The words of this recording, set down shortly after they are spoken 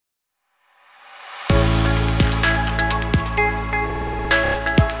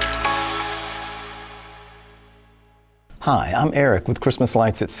Hi, I'm Eric with Christmas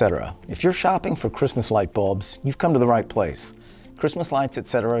Lights Etc. If you're shopping for Christmas light bulbs, you've come to the right place. Christmas Lights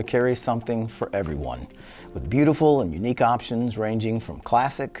Etc. carries something for everyone, with beautiful and unique options ranging from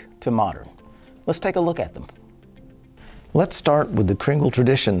classic to modern. Let's take a look at them. Let's start with the Kringle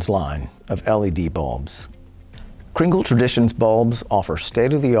Traditions line of LED bulbs. Kringle Traditions bulbs offer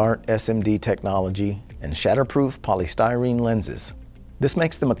state-of-the-art SMD technology and shatterproof polystyrene lenses. This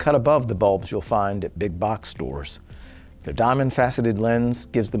makes them a cut above the bulbs you'll find at big box stores. Their diamond-faceted lens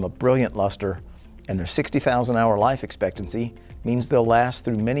gives them a brilliant luster, and their 60,000-hour life expectancy means they'll last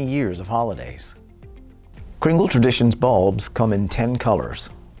through many years of holidays. Kringle Traditions bulbs come in 10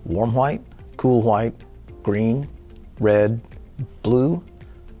 colors: warm white, cool white, green, red, blue,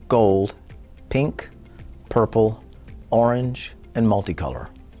 gold, pink, purple, orange, and multicolor.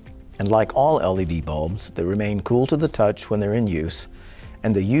 And like all LED bulbs, they remain cool to the touch when they're in use,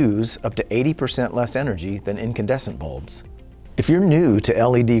 and they use up to 80% less energy than incandescent bulbs. If you're new to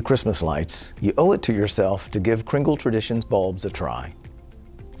LED Christmas lights, you owe it to yourself to give Kringle Traditions bulbs a try.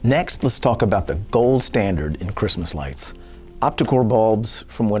 Next, let's talk about the gold standard in Christmas lights, OptiCore bulbs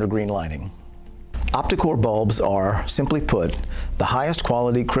from Wintergreen Lighting. OptiCore bulbs are, simply put, the highest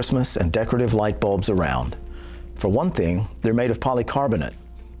quality Christmas and decorative light bulbs around. For one thing, they're made of polycarbonate.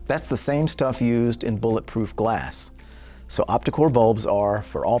 That's the same stuff used in bulletproof glass. So OptiCore bulbs are,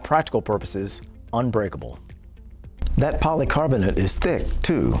 for all practical purposes, unbreakable. That polycarbonate is thick,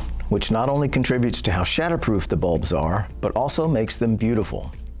 too, which not only contributes to how shatterproof the bulbs are, but also makes them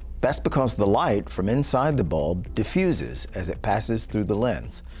beautiful. That's because the light from inside the bulb diffuses as it passes through the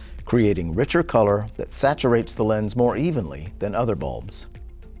lens, creating richer color that saturates the lens more evenly than other bulbs.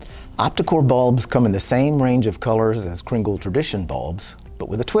 OptiCore bulbs come in the same range of colors as Kringle Tradition bulbs, but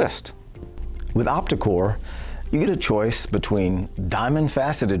with a twist. With OptiCore, you get a choice between diamond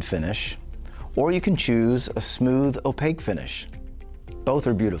faceted finish, or you can choose a smooth opaque finish. Both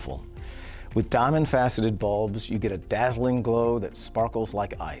are beautiful. With diamond faceted bulbs, you get a dazzling glow that sparkles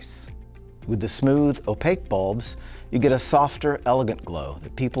like ice. With the smooth opaque bulbs, you get a softer, elegant glow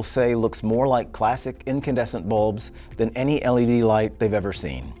that people say looks more like classic incandescent bulbs than any LED light they've ever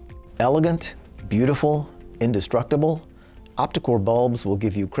seen. Elegant, beautiful, indestructible, OptiCore bulbs will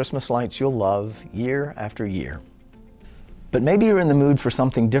give you Christmas lights you'll love year after year. But maybe you're in the mood for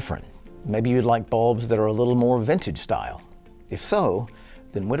something different. Maybe you'd like bulbs that are a little more vintage style. If so,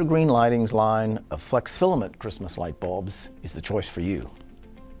 then Wintergreen Lighting's line of FlexFilament Christmas light bulbs is the choice for you.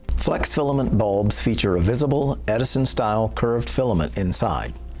 FlexFilament bulbs feature a visible Edison-style curved filament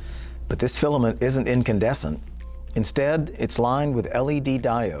inside. But this filament isn't incandescent. Instead, it's lined with LED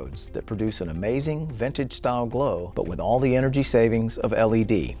diodes that produce an amazing vintage-style glow, but with all the energy savings of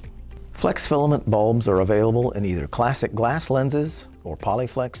LED. FlexFilament bulbs are available in either classic glass lenses or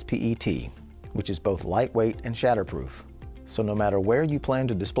Polyflex PET, which is both lightweight and shatterproof. So no matter where you plan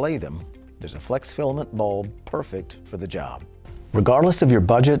to display them, there's a FlexFilament bulb perfect for the job. Regardless of your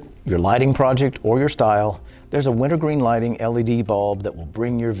budget, your lighting project, or your style, there's a Wintergreen Lighting LED bulb that will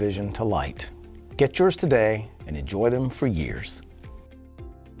bring your vision to light. Get yours today and enjoy them for years.